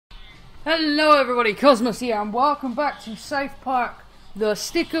Hello everybody, Cosmos here and welcome back to South Park, The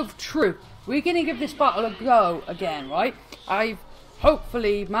Stick of Truth. We're going to give this battle a go again, right? I've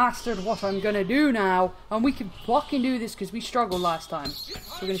hopefully mastered what I'm going to do now and we can fucking do this because we struggled last time. So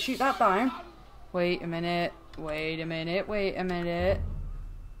we're going to shoot that down. Wait a minute, wait a minute, wait a minute.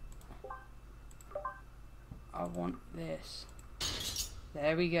 I want this.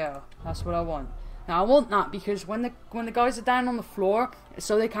 There we go, that's what I want. Now I want that because when the guys are down on the floor,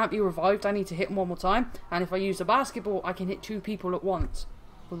 so they can't be revived, I need to hit them one more time. And if I use the basketball, I can hit two people at once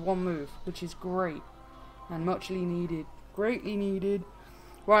with one move, which is great and muchly needed, greatly needed.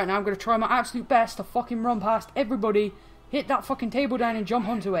 Right, now I'm gonna try my absolute best to fucking run past everybody, hit that fucking table down, and jump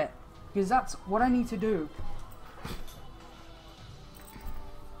onto it because that's what I need to do.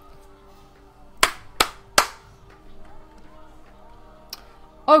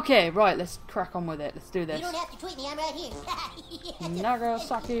 Okay, right, let's crack on with it. Let's do this. You don't have to tweet me, I'm right here.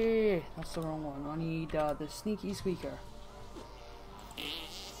 Nagasaki! That's the wrong one. I need the sneaky squeaker.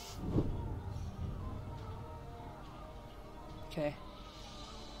 Okay.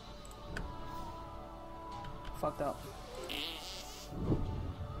 Fucked up.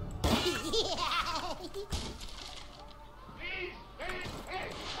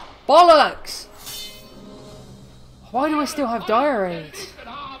 Bollocks! Why do I still have diary?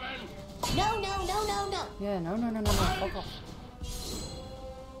 No. Yeah, no, fuck off.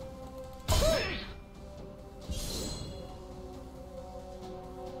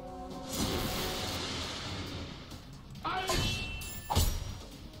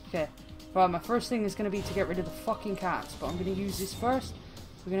 Okay, right, my first thing is going to be to get rid of the fucking cats, but I'm going to use this first.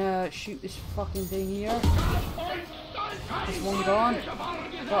 We're going to shoot this fucking thing here. This one gone.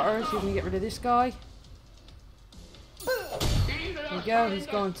 Butters, we're going to get rid of this guy. There we go, he's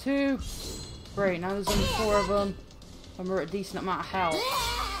gone too. Great, now there's only 4 of them. And we're at a decent amount of health.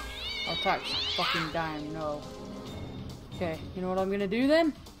 Our attack's fucking down, no. Okay, you know what I'm gonna do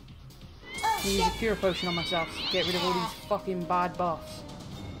then? Use a cure potion on myself to get rid of all these fucking bad buffs.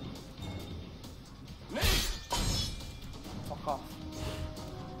 Fuck off.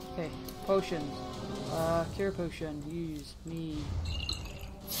 Okay, potions. Cure potion, use me.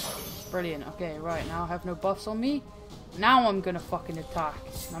 Brilliant, okay, right, now I have no buffs on me. Now I'm gonna fucking attack.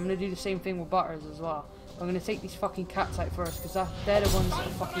 I'm gonna do the same thing with Butters as well. I'm gonna take these fucking cats out first because they're the ones that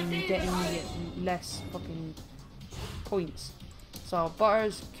are fucking getting me less fucking points. So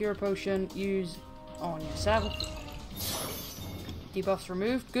Butters, cure potion, use on yourself. Debuffs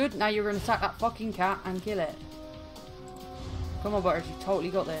removed. Good. Now you're gonna attack that fucking cat and kill it. Come on, Butters, you totally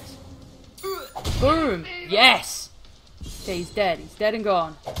got this. Boom! Yes! Okay, he's dead. He's dead and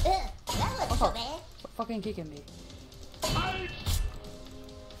gone. That wasn't so bad. Stop fucking kicking me.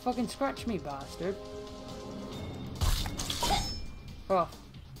 Fucking scratch me, bastard. Oh.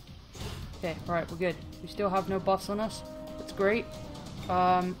 Okay, right, we're good. We still have no buffs on us. That's great.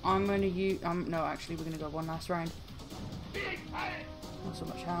 I'm gonna use. No, actually, we're gonna go one last round. Not so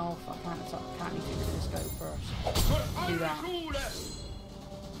much health. I can't attack. Can't need to get rid of this guy first. Do that.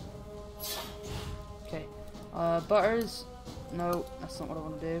 Okay. Butters. No, that's not what I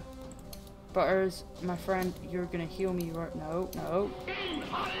want to do. Butters, my friend, you're gonna heal me right now. No.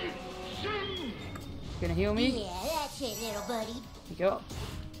 Gonna heal me? Yeah, that's it, little buddy. You go.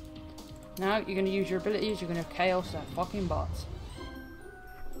 Now you're gonna use your abilities, you're gonna chaos that fucking bots.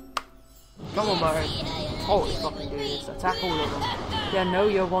 Come on, Butters. Oh, let's fucking do this. Attack all of them. Yeah, no,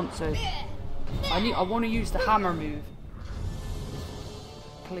 you want to. I wanna use the hammer move.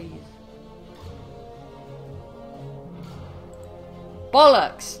 Please.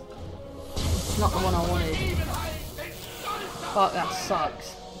 Bollocks! It's not the one I wanted. Fuck, that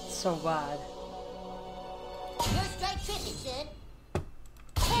sucks. It's so bad. You're straight tripping, son.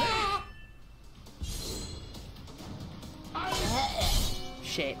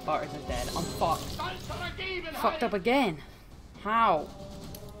 Shit, Butters is dead. I'm fucked. Fucked up again. How?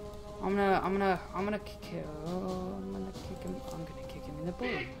 I'm gonna kick him. I'm gonna kick him in the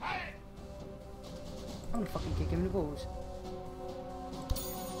balls. I'm gonna fucking kick him in the balls.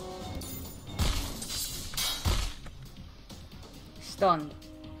 Stunned.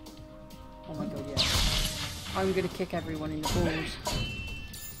 Oh my god, yeah. I'm gonna kick everyone in the balls.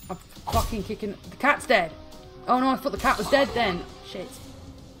 I'm fucking kicking. The cat's dead. Oh no, I thought the cat was dead then. Shit.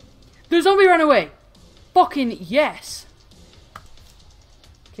 The zombie ran away. Fucking yes.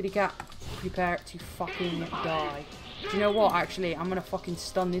 Kitty cat, prepare to fucking die. Do you know what? Actually, I'm gonna fucking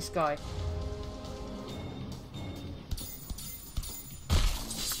stun this guy.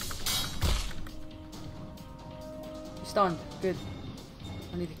 Stunned. Good.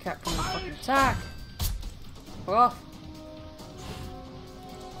 I need the cat coming to fucking attack. Fuck off.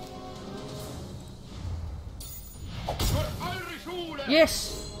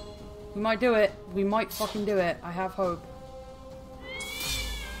 Yes! We might do it. We might fucking do it. I have hope.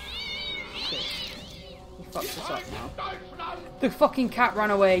 Shit. He fucked us up now. The fucking cat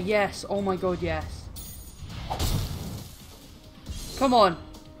ran away. Yes. Oh my god, yes. Come on.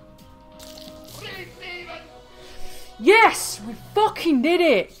 Yes! We fucking did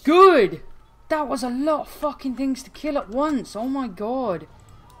it! Good! That was a lot of fucking things to kill at once. Oh my god.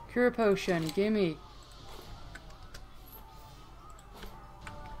 Cure potion. Gimme.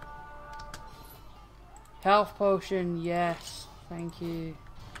 Health potion. Yes. Thank you.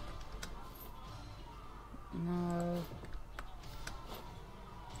 No.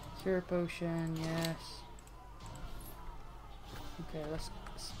 Cure potion. Yes. Okay, let's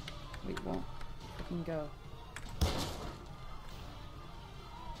wait, what? Fucking go.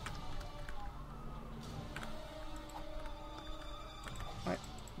 Right,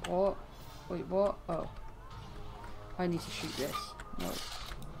 what? Wait, what? Oh. I need to shoot this. No.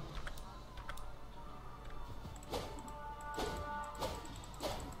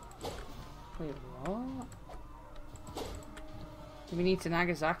 Wait, what? Do we need to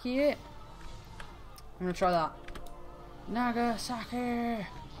Nagasaki it? I'm gonna try that. Nagasaki!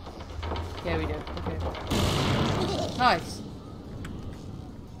 Yeah, we do. Okay. Nice!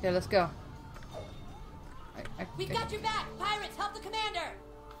 Okay, let's go. We've got your back! Pirates, help the commander!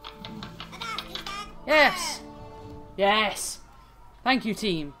 Yes! Yes! Thank you,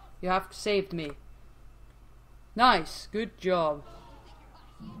 team. You have saved me. Nice. Good job.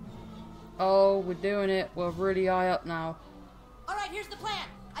 Oh, we're doing it. We're really high up now. Alright, here's the plan.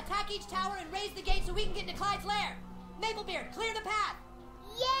 Attack each tower and raise the gate so we can get into Clyde's lair. Maplebeard, clear the path!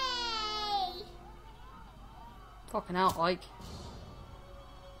 Yay! Fucking out, Ike.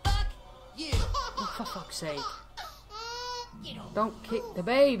 Fuck you! Oh, for fuck's sake. You know. Don't kick the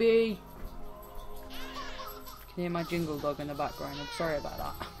baby! Can hear my jingle dog in the background. I'm sorry about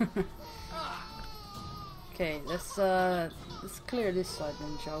that. Okay, let's clear this side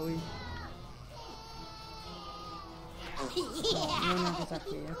then, shall we? No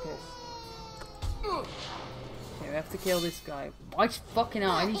Nagasaki, okay. Okay, we have to kill this guy. I fucking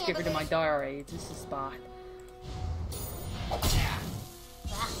hell, I need to get rid of my diary. This is bad.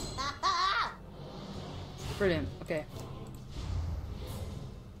 Brilliant, okay.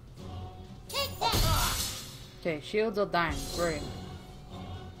 Okay, shields are down. Brilliant.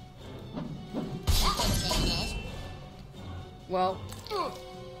 Well.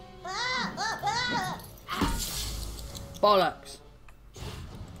 Bollocks.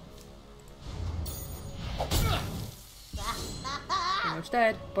 Almost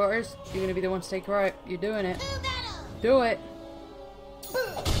dead. Butters, you're gonna be the one to take her out. You're doing it. Do it.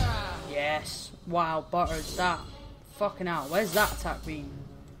 Yes. Wow, Butters, that. Fucking hell. Where's that attack beam?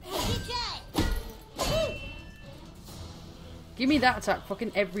 Give me that attack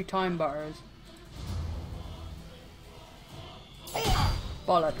fucking every time, Butters.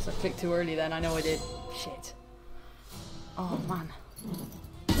 Bollocks, I clicked too early then, I know I did. Shit. Oh man.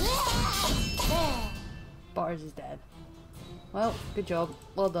 Butters is dead. Well, good job.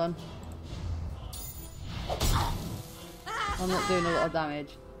 Well done. I'm not doing a lot of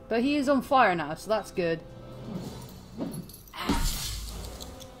damage. But he is on fire now, so that's good.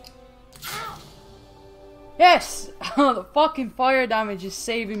 Yes! The fucking fire damage is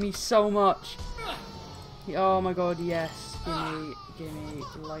saving me so much. Oh my god, yes. Give me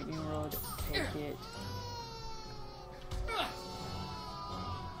lightning rod. Take it.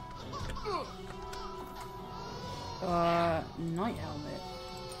 Night helmet.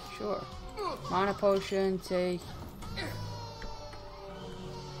 Sure. Mana potion, take.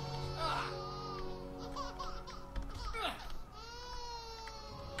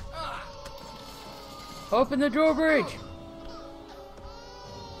 Open the drawbridge!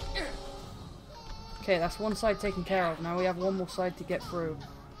 Okay, that's one side taken care of. Now we have one more side to get through.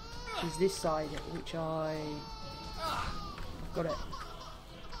 Is this side, which I've got it.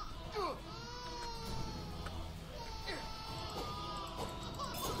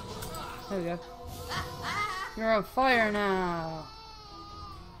 There we go. You're on fire now!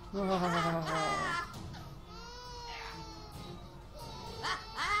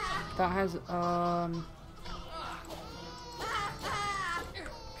 That has,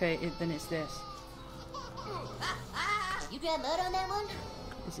 okay, then it's this. You got mud on that one?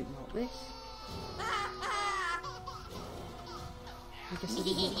 Is it not this? I guess I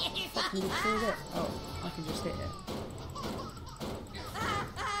didn't fucking destroy it. Oh, I can just hit it.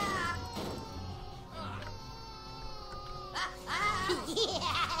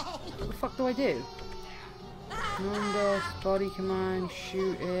 What the fuck do I do? Nandos, body command,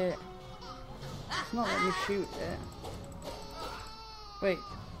 shoot it. It's not letting me shoot it. Wait.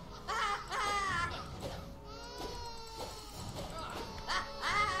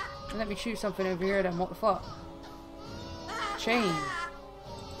 Let me shoot something over here then, what the fuck? Chain.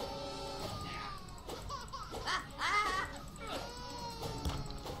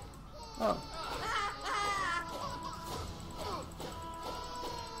 Oh.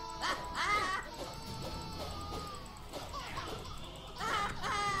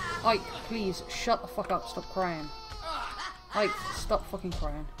 Ike, please, shut the fuck up, stop crying. Ike, stop fucking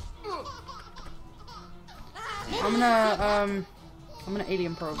crying. I'm gonna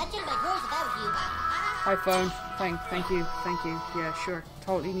alien probe. I'd check my drawers if I was you. iPhone, thank you. Yeah, sure.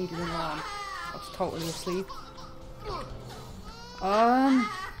 Totally needed an alarm. I was totally asleep.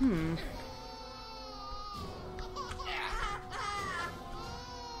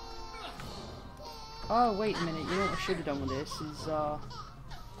 Oh, wait a minute. You know what I should have done with this is,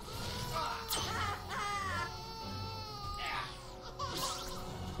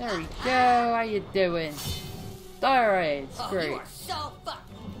 there we go. How you doing? Diorides. Great. You are so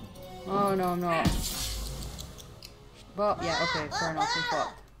fucked. Oh, no, I'm not. Well, yeah, okay, fair enough. I'm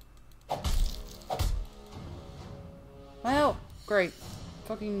fucked. Well, great.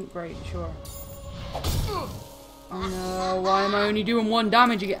 Fucking great, sure. Oh no, why am I only doing 1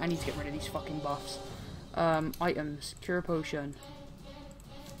 damage again? I need to get rid of these fucking buffs. Items. Cure potion.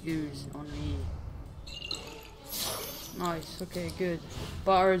 Use on me. Nice, okay, good.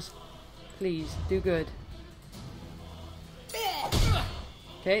 Butters, please, do good.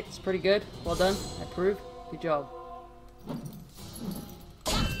 Okay, it's pretty good. Well done. I approve. Good job.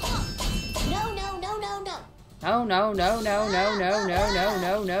 No, no, no, no, no. No, no, no, no, no, no, no, no,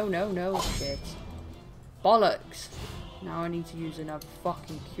 no, no, no, no, shit. Bollocks. Now I need to use another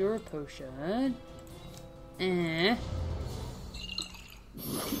fucking cure potion.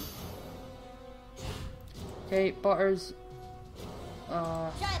 Okay, Butters.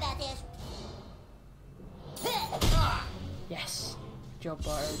 Sorry about this. Yes. Good job,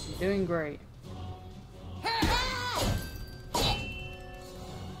 Butters. You're doing great.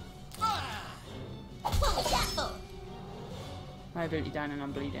 What was that for? My ability down and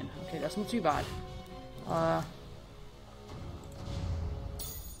I'm bleeding. Okay, that's not too bad.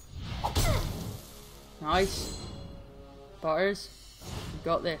 Nice. Butters, you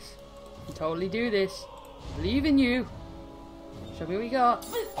got this. You can totally do this. I believe in you. Show me what you got.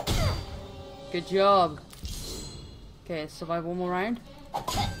 Good job. Okay, let's survive one more round.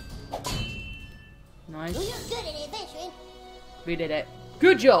 Nice. Well, you're good at adventuring. We did it.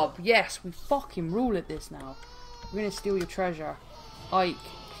 Good job. Yes, we fucking rule at this now. We're gonna steal your treasure. Ike,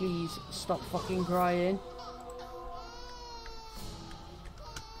 please stop fucking crying.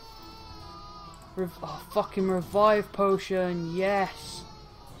 Fucking revive potion. Yes.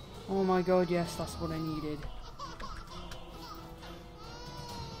 Oh my god, yes, that's what I needed.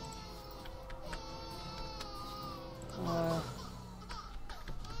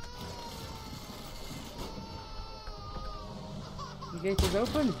 The gate is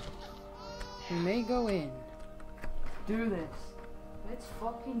open. We may go in. Do this. Let's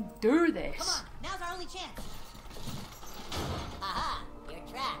fucking do this. Come on, now's our only chance. Aha, you're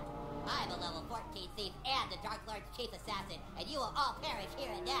trapped. I'm a level 14 thief and the Dark Lord's chief assassin, and you will all perish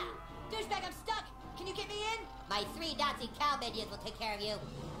here and now. Douchebag, I'm stuck. Can you get me in? My 3 Nazi cow minions will take care of you.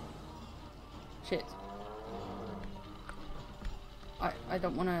 Shit. I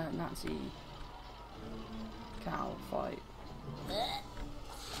don't want a Nazi cow fight.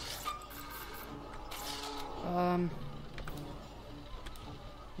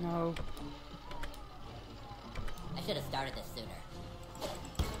 No. I should have started this sooner.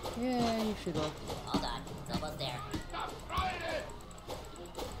 Yeah, you should have. Hold on, it's almost there.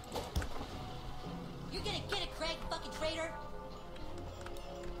 You gonna get it, Craig, fucking traitor?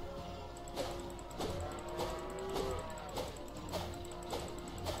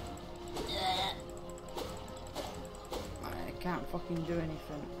 I can't fucking do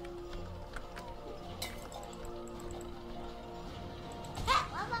anything.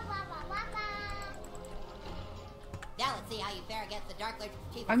 Now let's see how you fare against the Dark Lord's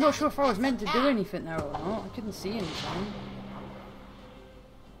chief I'm not assassin sure if I was and meant to some do cow. anything there or not. I couldn't see anything.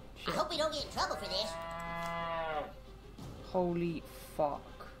 I Shit. hope we don't get in trouble for this. Holy fuck.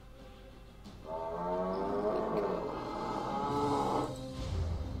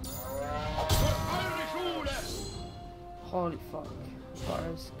 Holy fuck.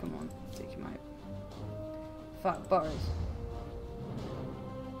 Butters, come on, take him out. Fat Butters.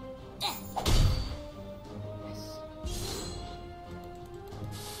 Yes.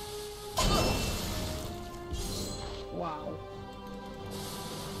 Wow.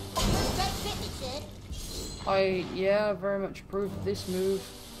 First strike fit me, son. Yeah, very much approve of this move.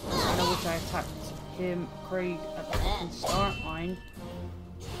 I wish I attacked him, Craig, at the fucking start line.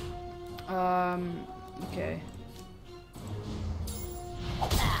 Okay.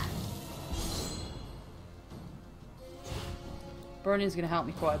 Burning's gonna help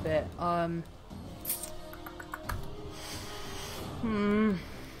me quite a bit.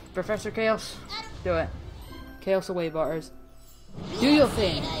 Professor Chaos, do it. Chaos away, Butters. Do your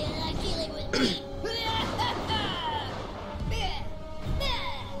thing.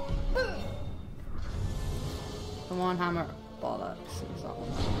 Come on, hammer. Bollocks. Is that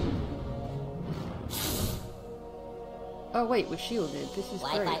one? Oh wait, we're shielded. This is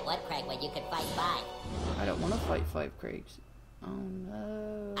Why great. fight one Craig when you can fight 5? I don't want to fight 5 Craigs. Oh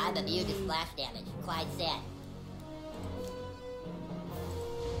no. I'm immune to splash damage. Clyde said.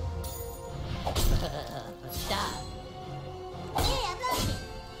 Stop. Hey, I'm loading.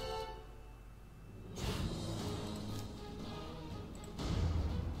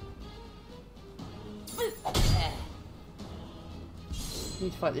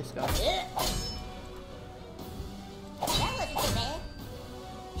 Need to fight this guy. Yeah. That wasn't too bad.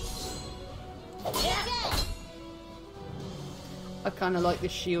 I kind of like the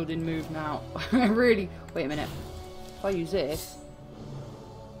shielding move now. I really. Wait a minute. If I use this.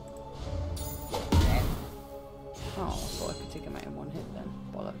 Oh, I thought I could take him out in one hit then.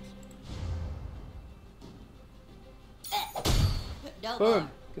 Bollocks. No Boom. more.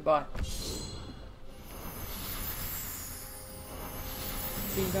 Goodbye.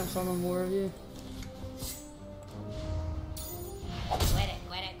 See, you don't summon more of you. Quit it,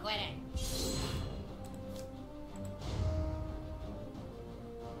 quit it, quit it.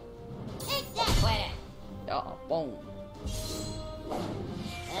 Take that. Quit it. Oh, boom.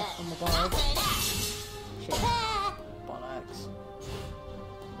 On the I'll bar. play that. Shit. Ah. Bollocks.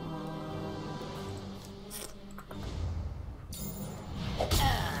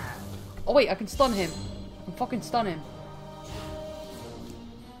 Oh wait, I can stun him. I can fucking stun him.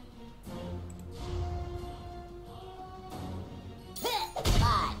 Come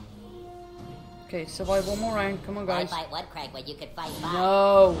on. Okay, survive one more round. Come on, Why guys. fight one Craig when you can fight 5?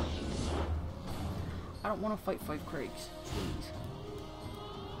 No. I don't want to fight 5 Craigs. Please.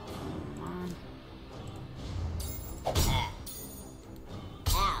 Oh, man.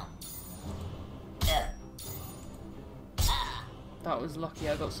 Ow. That was lucky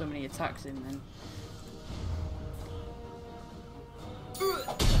I got so many attacks in then.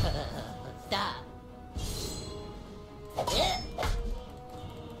 Stop.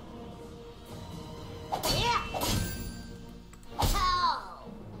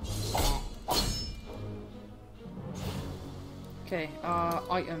 Okay,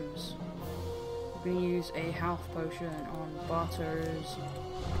 items. We're gonna use a health potion on Butters.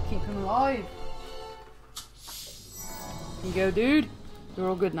 Keep him alive! Here you go, dude. You're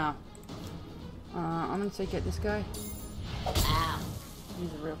all good now. I'm gonna say get this guy. Ow.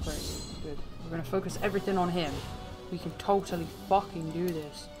 He's a real prick. Good. We're gonna focus everything on him. We can totally fucking do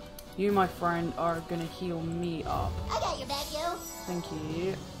this. You, my friend, are gonna heal me up. I got your back, yo. Thank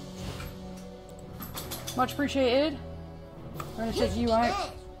you. Much appreciated. We're gonna take you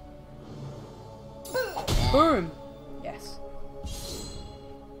out. Boom! Yes.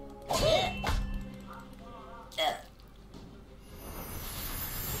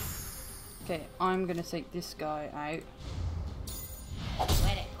 Okay, I'm gonna take this guy out.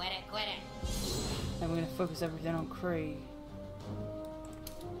 Quit it, quit it, quit it. And we're gonna focus everything on Kree.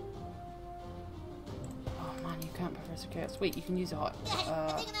 Oh man, you can't Professor Chaos. Wait, you can use a hot. I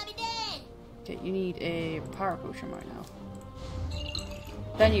think I'm gonna be dead. Okay, you need a power potion right now.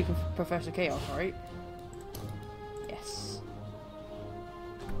 Then you can Professor Chaos, right? Yes.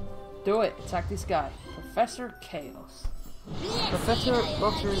 Do it. Attack this guy. Professor Chaos. Professor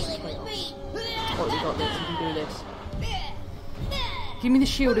Butters Chaos. Oh, we got this. You can do this. Give me the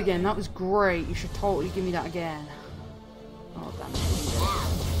shield again. That was great. You should totally give me that again. Oh, damn it.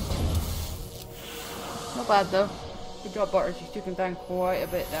 Not bad, though. Good job, Butters. You took him down quite a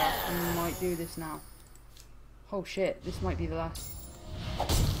bit there. You might do this now. Oh, shit. This might be the last.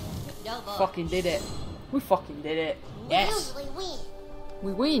 No more. Fucking did it. We fucking did it. Yes. We usually win.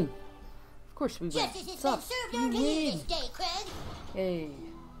 We win. Of course we win. Justice has What's been up? served We on you this win. day, Craig. Hey.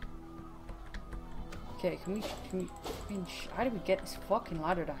 Okay, can we how do we get this fucking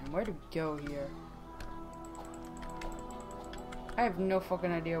ladder down? Where do we go here? I have no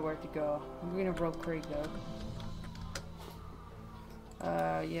fucking idea where to go. We're gonna roll Craig though.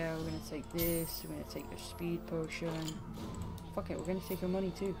 Yeah, we're gonna take this. We're gonna take the speed potion. Fuck it, we're gonna take her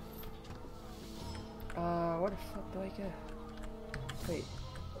money too. Where the fuck do I go? Wait.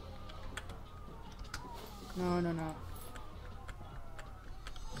 No, no, no.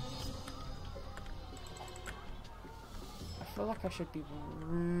 I feel like I should be...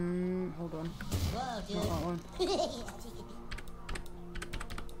 hold on. Whoa, dude. Not that one.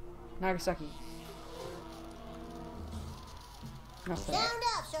 Nagasaki. Not that. Sound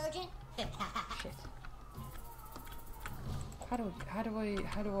up, Sergeant. Shit. How the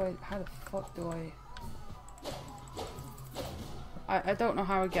fuck do I don't know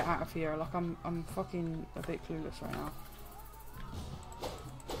how I get out of here. Like I'm fucking a bit clueless right now.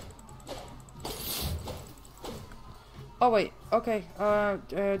 Oh wait, okay.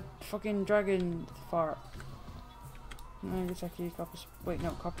 Fucking dragon fart. Nagasaki copper. Wait,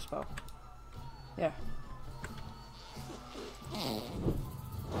 no, copper spell. Yeah.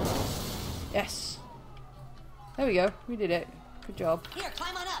 Yes. There we go. We did it. Good job. Here,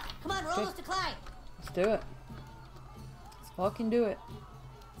 climb on up. Come on, we're Okay. almost to Clyde. Let's do it. Let's fucking do it.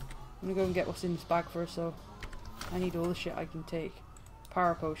 I'm gonna go and get what's in this bag first, so I need all the shit I can take.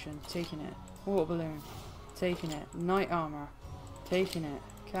 Power potion, taking it. Water balloon, taking it. Knight armor, taking it.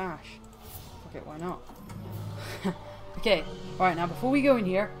 Cash. Fuck it, why not? Okay, alright, now before we go in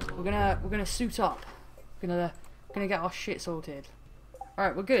here, we're gonna suit up. We're gonna get our shit sorted.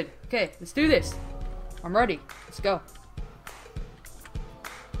 Alright, we're good. Okay, let's do this. I'm ready. Let's go.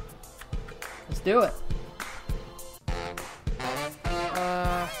 Let's do it. Let's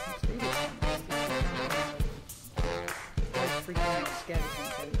do this. I'm freaking out scared.